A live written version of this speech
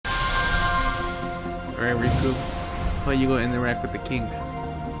Alright, Riku. How are you gonna interact with the king?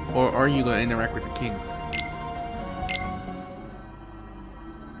 Or are you gonna interact with the king?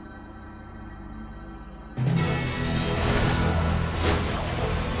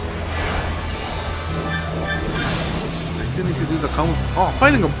 I still need to do the combo. Oh,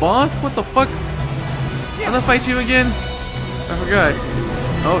 fighting a boss? What the fuck? How do I fight you again? I forgot.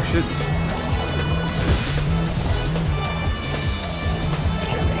 Oh shit.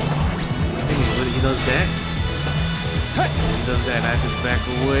 He does that. He does that. I just back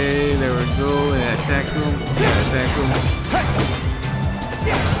away. There we go. And attack him. Yeah, attack him.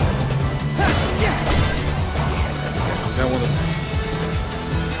 That one.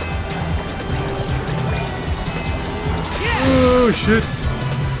 Oh shit.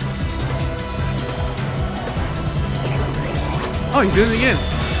 Oh, he's doing it again.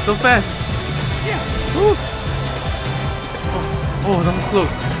 So fast. Woo. Oh, that was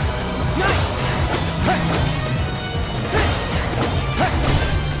close.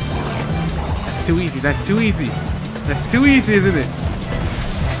 That's too easy. That's too easy. That's too easy, isn't it?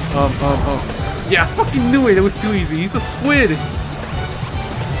 Yeah, I fucking knew it. It was too easy. He's a squid.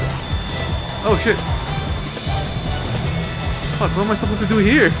 Oh shit. Fuck, what am I supposed to do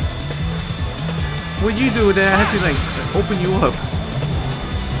here? What'd you do that I had to like open you up?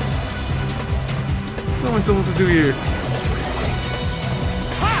 What am I supposed to do here?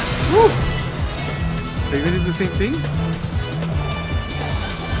 Woo! Are you gonna do the same thing?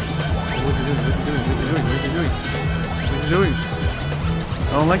 What's he doing? What's he doing? What's he doing? What's he doing? What's he doing? I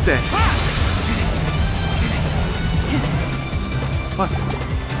don't like that. Fuck.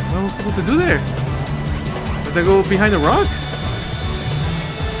 What am I supposed to do there? Does I go behind the rock?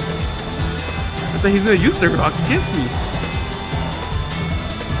 I thought he's gonna use the rock against me.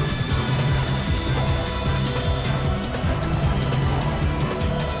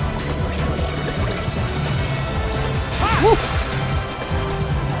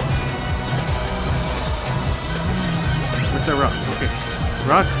 Where's that rock? Okay.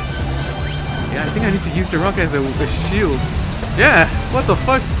 Rock? Yeah, I think I need to use the rock as a shield. Yeah! What the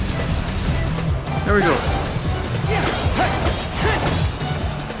fuck? There we go.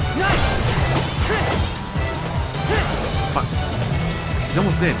 Fuck. He's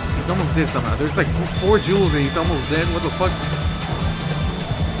almost dead. He's almost dead somehow. There's like 4 jewels and he's almost dead. What the fuck?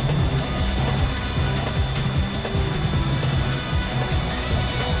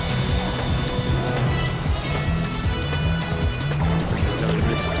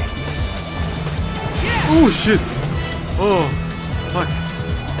 Oh shit! Oh, fuck.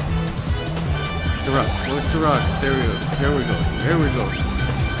 Where's the rocks? Where's the rocks? There we go. There we go. There we go.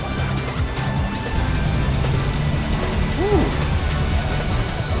 Ooh.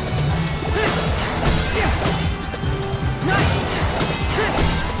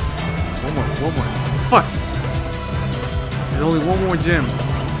 One more. Fuck! There's only one more gem.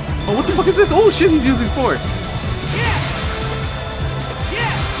 Oh, what the fuck is this? Oh shit, he's using 4.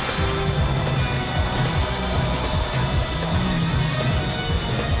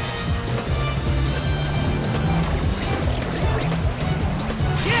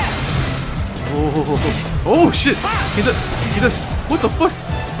 Oh shit! He does. What the fuck?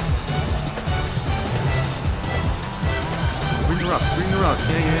 Bring the rock. Bring the rock.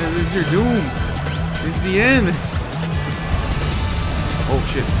 Yeah. This is your doom. This is the end. Oh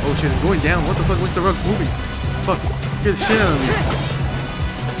shit! It's going down. What the fuck? What's the rock moving? Fuck! Scared the shit out of me.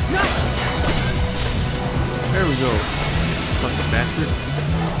 There we go. Fucking bastard.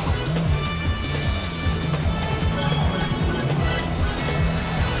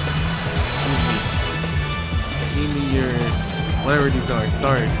 Give me your whatever these are,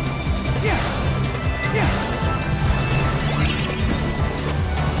 stars.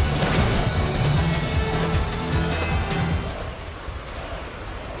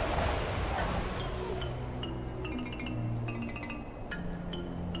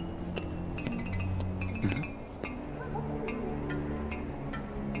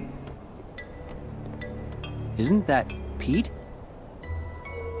 Isn't that Pete?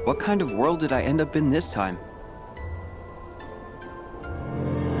 What kind of world did I end up in this time?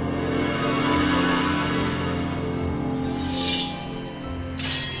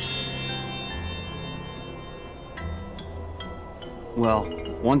 Well,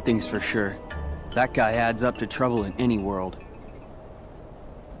 one thing's for sure. That guy adds up to trouble in any world.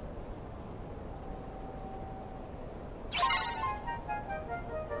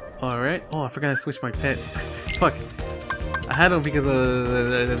 Alright. Oh, I forgot to switch my pet. Fuck. I had him because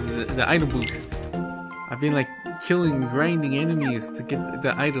of the item boost. I've been like grinding enemies to get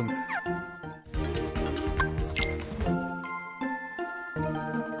the items.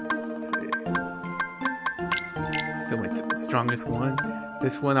 Let's see. still my strongest one.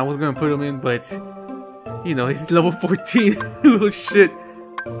 This one, I was gonna put him in, but you know, he's level 14. Little shit.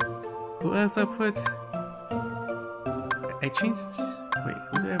 Who else I put? I changed. Wait,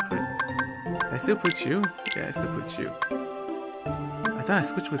 who did I put? I still put you? Yeah, I still put you. I thought I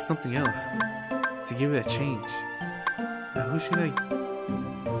switched with something else to give it a change. Who should I?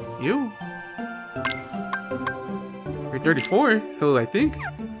 You? You're 34, so I think.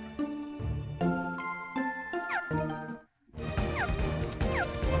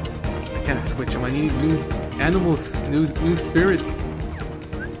 I can't switch them. I need new animals, new spirits.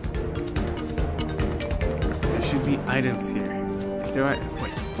 There should be items here. Is there? Wait,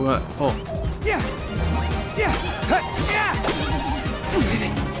 what? Oh. Yeah. Yeah. Yeah.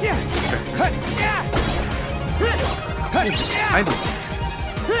 Yeah. Yeah. Item.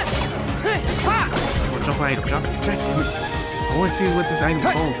 Oh, drop an item. Drop it. I want to see what this item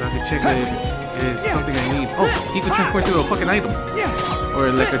holds. So I can check if it's something I need. Oh, he can transport to a fucking item.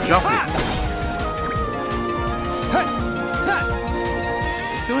 Or like a droplet.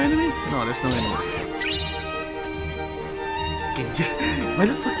 Is there an enemy? No, there's no enemy. Why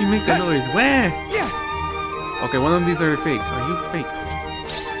the fuck you make that noise? Where? Okay, one of these are fake. Are you fake?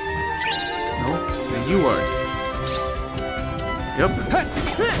 No? Then you are. Yep.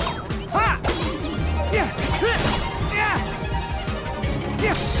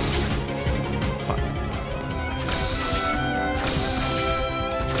 Fuck.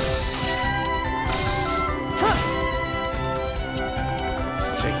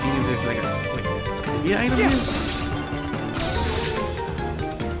 Just checking if there's like a... Wait, could it be an item here?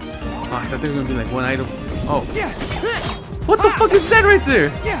 Oh, I thought there was gonna be like one item. Oh. What the fuck is that right there?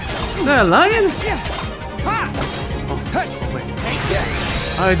 Is that a lion? Oh, wait.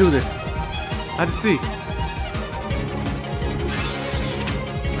 How do I do this? How to see?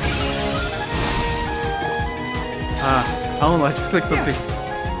 I don't know, I just clicked something.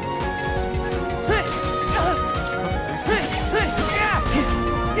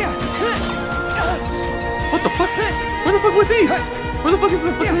 What the fuck? Where the fuck was he? Where the fuck is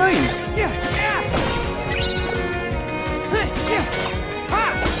the fucking lion?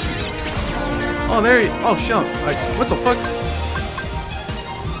 Oh, there he... Oh, shit. What the fuck?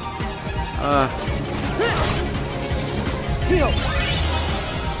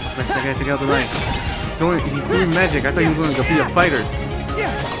 Next, I gotta take out the lion. He's doing magic. I thought he was going to be a fighter.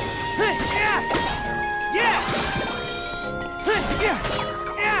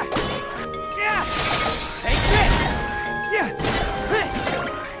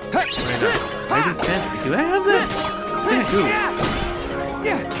 Raiden's fancy. Do I have that? I think I do.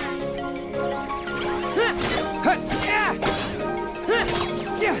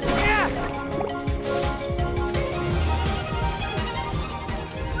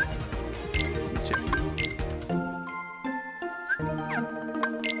 Check.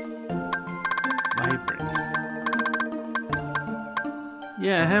 Vibrant.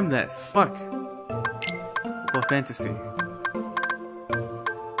 Yeah, I have that. Fuck. Well, fantasy.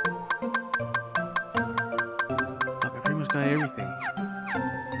 Got everything.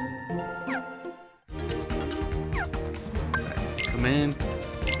 Right, command.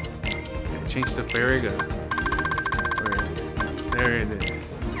 Okay, change to Farraga. There it is.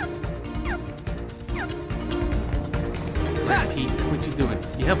 Right, Pete, what you doing?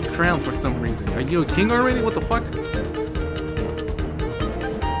 You have a crown for some reason. Are you a king already? What the fuck?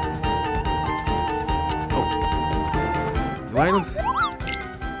 Oh. New items?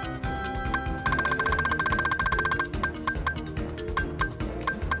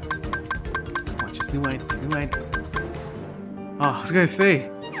 New items, new items. Oh, I was gonna say,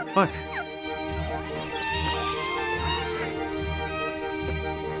 fuck.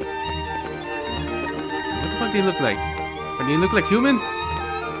 What the fuck do they look like? Do they look like humans? Fuck,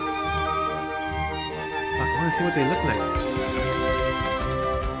 I wanna see what they look like.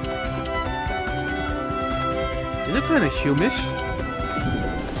 They look kind of humish.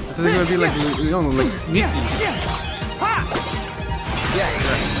 So they're gonna be like, you know, like Mickey.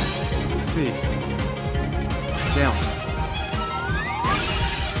 Let's see. Down.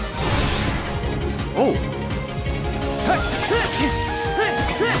 Oh.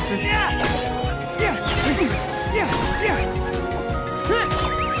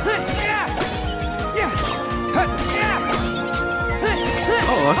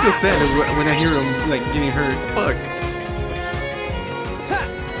 Oh, I feel sad when I hear him like getting hurt. Fuck.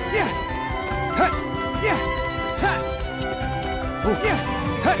 Oh.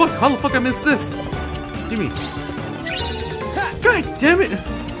 Fuck! How the fuck I missed this? Give me. God damn it!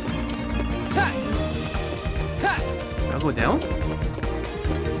 I'll go down?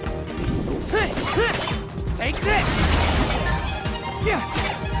 Take this!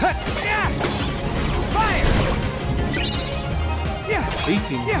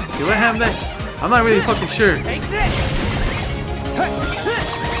 cutscene. Do I have that? I'm not really fucking sure. Take this.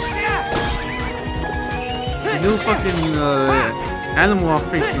 It's a new fucking animal off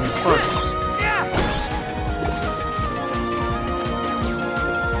facing as fuck.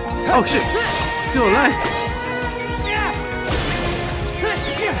 Oh shit! Still alive.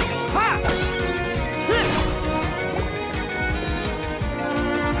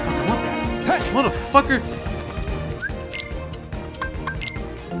 Fuck, I want that. Motherfucker!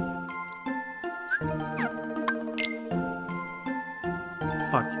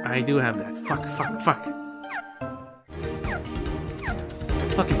 Fuck, I do have that. Fuck.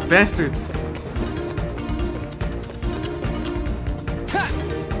 Fucking bastards!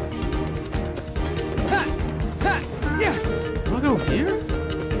 Do I go here?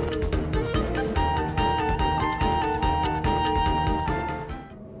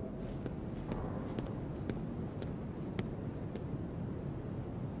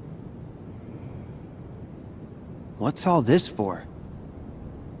 What's all this for?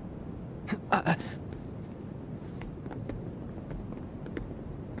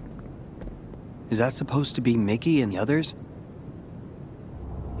 Is that supposed to be Mickey and the others?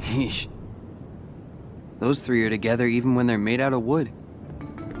 Yeesh. Those three are together even when they're made out of wood.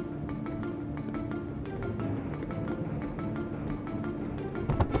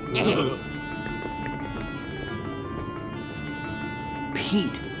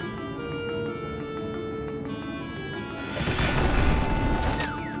 Pete.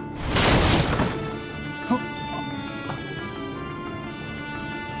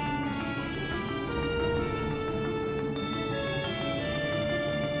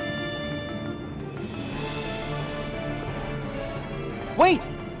 Wait!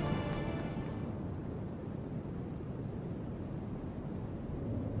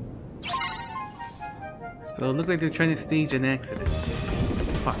 So it looked like they're trying to stage an accident.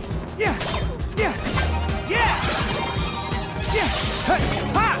 Fuck. Yeah! I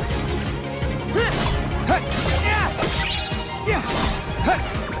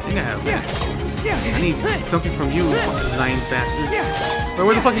think I have that. I need something from you, fucking lying bastard.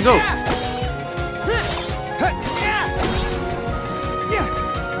 Where the fuck you go?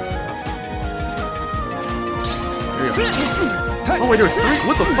 Oh wait, there was three?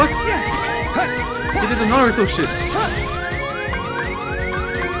 What the fuck? He did the Naruto shit.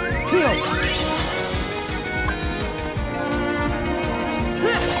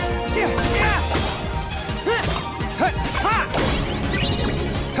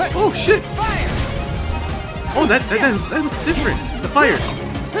 Oh shit! Oh, that looks different. The fire.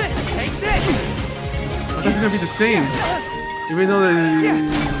 Oh, that's gonna be the same. Even though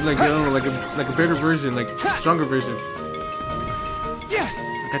like I don't know, like a better version, like stronger version.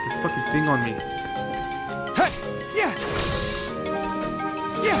 I got this fucking thing on me.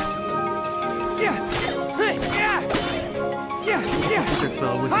 What's that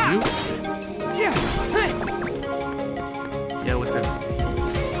spell? Was it you? Yeah, what's that?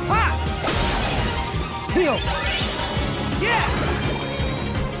 Heal!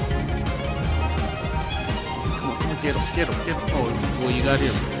 Come on, get him. Oh, well, you got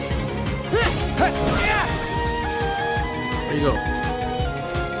him. There you go.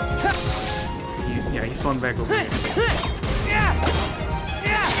 Yeah, he spawned back over here.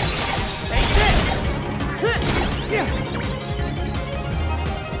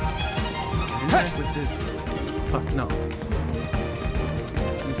 Interact with this. Fuck no.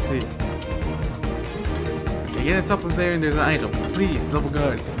 Let's see. Okay, get on top of there and there's an item. Please, double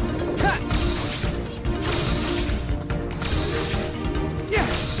guard.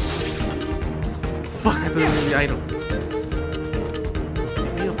 Fuck, I thought it was the item. Can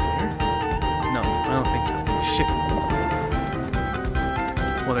we up there? No, I don't think so. Shit.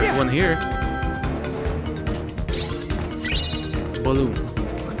 Well, there's one here. Balloon.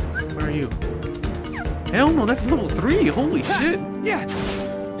 Where are you? Hell no, that's level 3. Holy shit.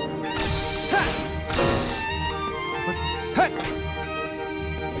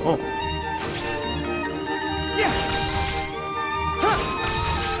 Oh.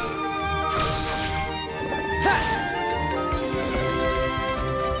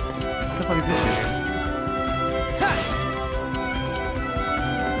 What the fuck is this shit?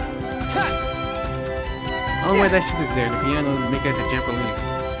 I don't know why that shit is there. The piano make it as a trampoline.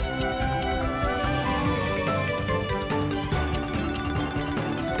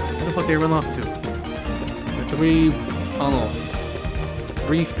 Where the fuck they run off to? The three, I don't know,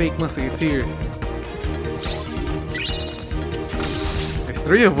 3 fake musketeers. There's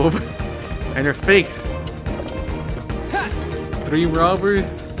 3 of them, and they're fakes. 3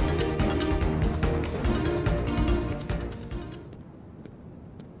 robbers.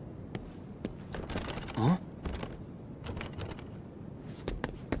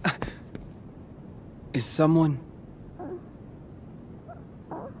 Is someone...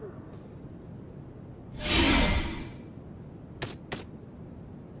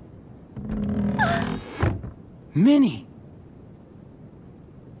 Minnie!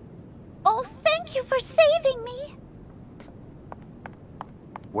 Oh, thank you for saving me.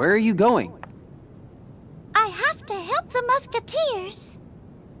 Where are you going? I have to help the Musketeers.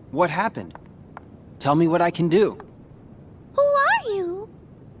 What happened? Tell me what I can do. Who are you?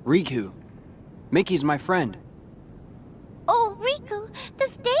 Riku. Mickey's my friend. Oh, Riku, the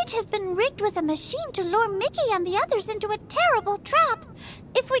stage has been rigged with a machine to lure Mickey and the others into a terrible trap.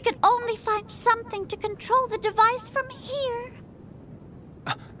 If we could only find something to control the device from here.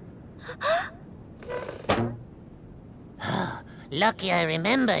 Lucky I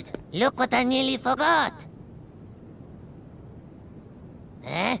remembered. Look what I nearly forgot.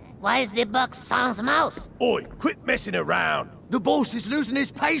 Eh? Why is the box sans mouse? Oi, quit messing around. The boss is losing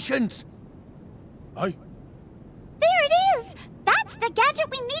his patience. Hey? There it is! That's the gadget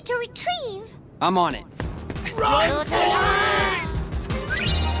we need to retrieve. I'm on it. To the line!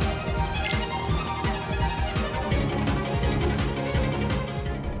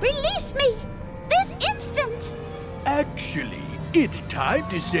 Release me! This instant! Actually, it's time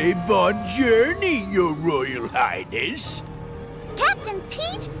to say bon journey, Your Royal Highness. Captain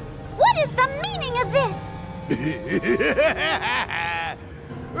Pete, what is the meaning of this?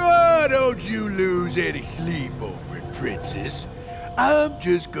 Oh, don't you lose any sleep over it, Princess. I'm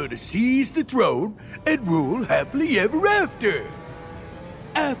just gonna seize the throne and rule happily ever after.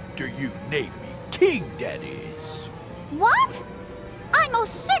 After you name me king, that is. What? I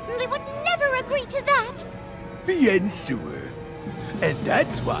most certainly would never agree to that. Bien sûr. And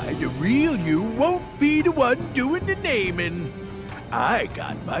that's why the real you won't be the one doing the naming. I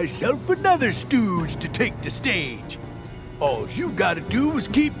got myself another stooge to take the stage. All you gotta do is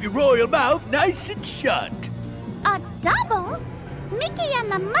keep your royal mouth nice and shut. A double? Mickey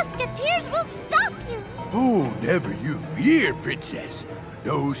and the Musketeers will stop you. Oh, never you fear, Princess.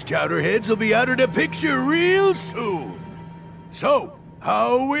 Those chowderheads will be out of the picture real soon. So,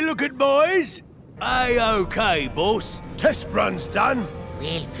 how are we looking, boys? Aye, okay, boss. Test run's done.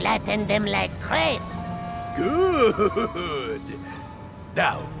 We'll flatten them like crepes. Good.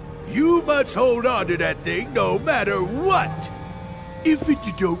 Now, you must hold on to that thing no matter what. If you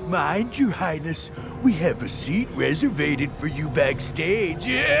don't mind, Your Highness, we have a seat reservated for you backstage.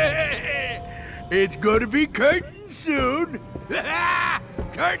 It's gonna be curtains soon.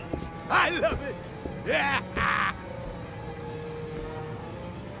 Curtains! I love it.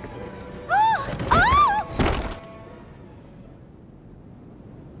 Oh! Oh!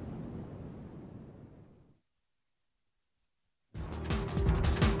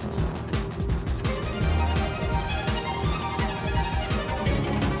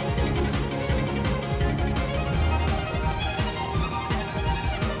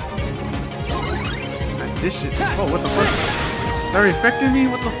 This shit. Oh, what the fuck? Is that affecting me?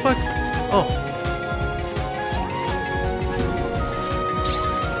 What the fuck? Oh.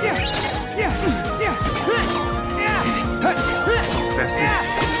 That's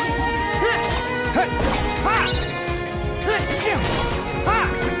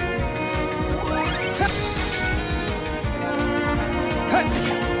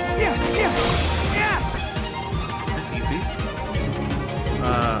That's easy.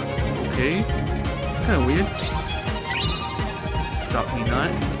 Okay. It's kind of weird. Drop me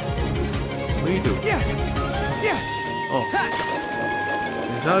not. What do you do? Oh.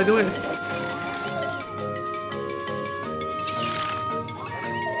 Is that how I do it?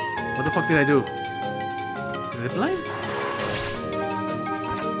 What the fuck did I do? Zipline?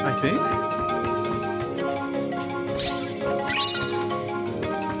 I think?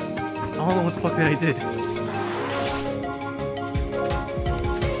 I don't know what the fuck I did.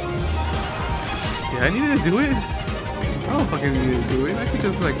 Yeah, I needed to do it? I don't fucking need to do it. I could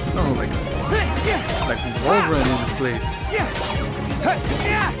just like, no, like wall run in this place.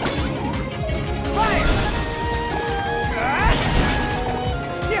 Fire!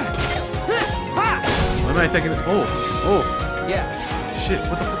 Why am I attacking? Oh, oh, Yeah. shit!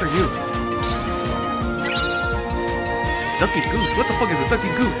 What the fuck are you? Ducky Goose. What the fuck is a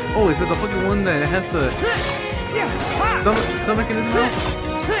Ducky Goose? Oh, is it the fucking one that has the stomach in his mouth?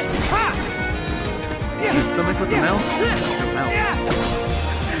 His stomach with the mouth? The mouth.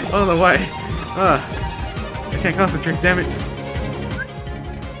 I don't know why. I can't concentrate. Damn it.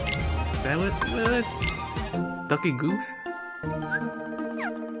 Is that what it was? Ducky Goose?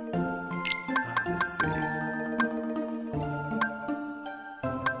 Let's see.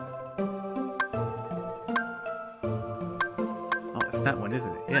 Oh, it's that one,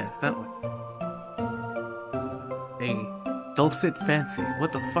 isn't it? Yeah, it's that one. A dulcet fancy.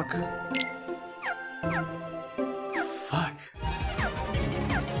 What the fuck? Fuck.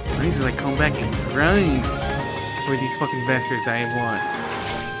 I need to like come back and grind for these fucking bastards I want.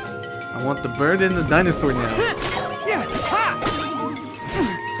 I want the bird and the dinosaur now.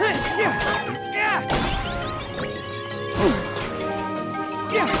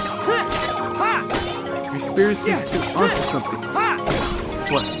 Conspiracies to onto something.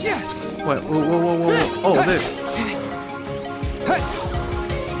 What? What? Whoa, whoa, whoa, whoa, whoa. Oh, this.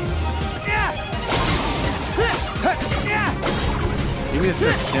 Give me a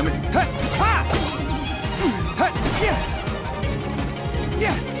sec, damn it.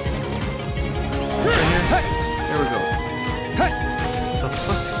 There we go. What the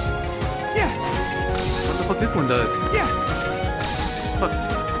fuck? What the fuck this one does? Fuck.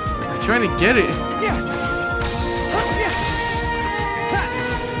 I'm trying to get it.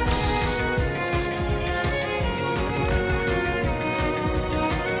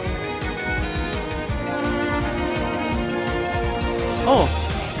 Oh,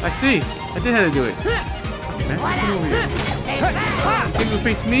 I see. I did have to do it. Okay, man, come over here. You think you'll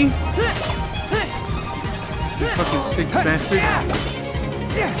face me? You fucking sick bastard.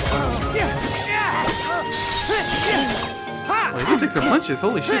 Oh, he takes some punches.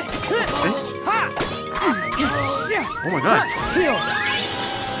 Holy shit. Oh my god. Oh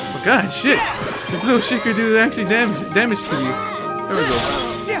my god, shit. This little shit could do actually damage to you. There we go.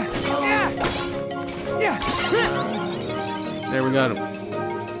 There, we got him.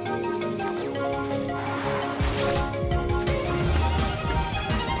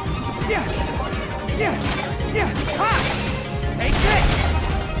 Take it!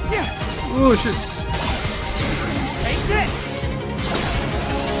 Oh shit. Take it!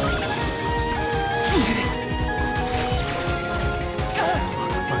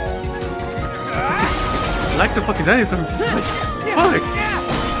 I like the fucking dinosaur. Fuck.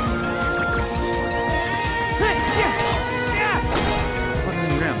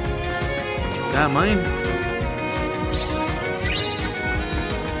 Is that mine?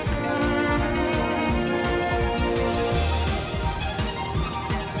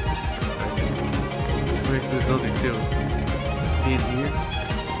 Where's this building too? See it here?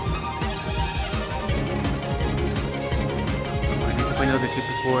 Oh, I need to find out the tip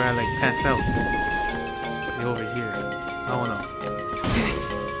before I like pass out. See over here. Oh no.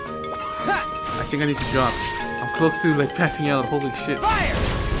 I think I need to drop. I'm close to like passing out. Holy shit. Fire!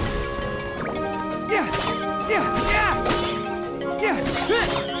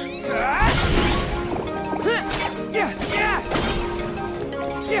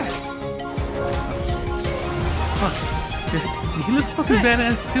 Fuck. He looks fucking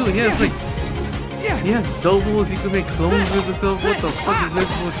badass too. He has like, he has doubles. He can make clones of himself. What the fuck is this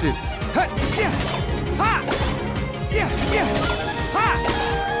bullshit? Let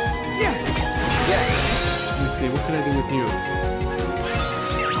me see. What can I do with you?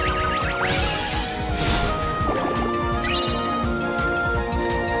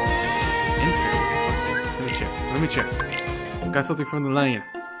 Let me check. Got something from the lion.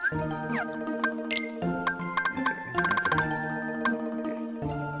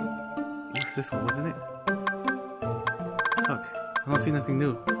 It was this one, wasn't it? Fuck. I don't see nothing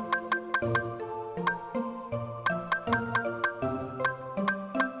new.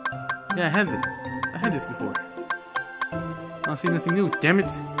 Yeah, I had it. I had this before. I don't see nothing new. Damn it.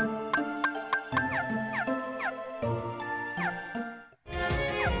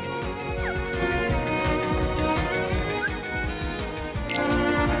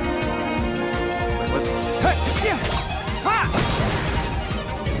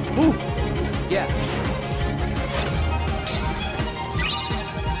 Ooh! Yeah.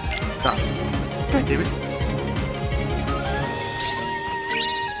 Stop. God damn it.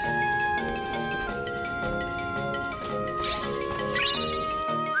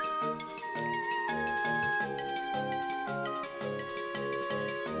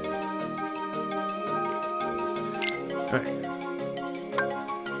 Alright.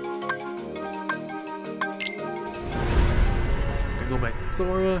 Go back to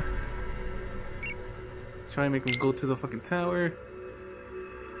Sora. Try and make him go to the fucking tower.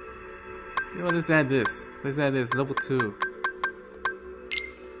 You know what, let's add this. Let's add this, level 2.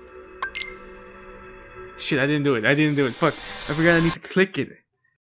 Shit, I didn't do it. Fuck. I forgot I need to click it.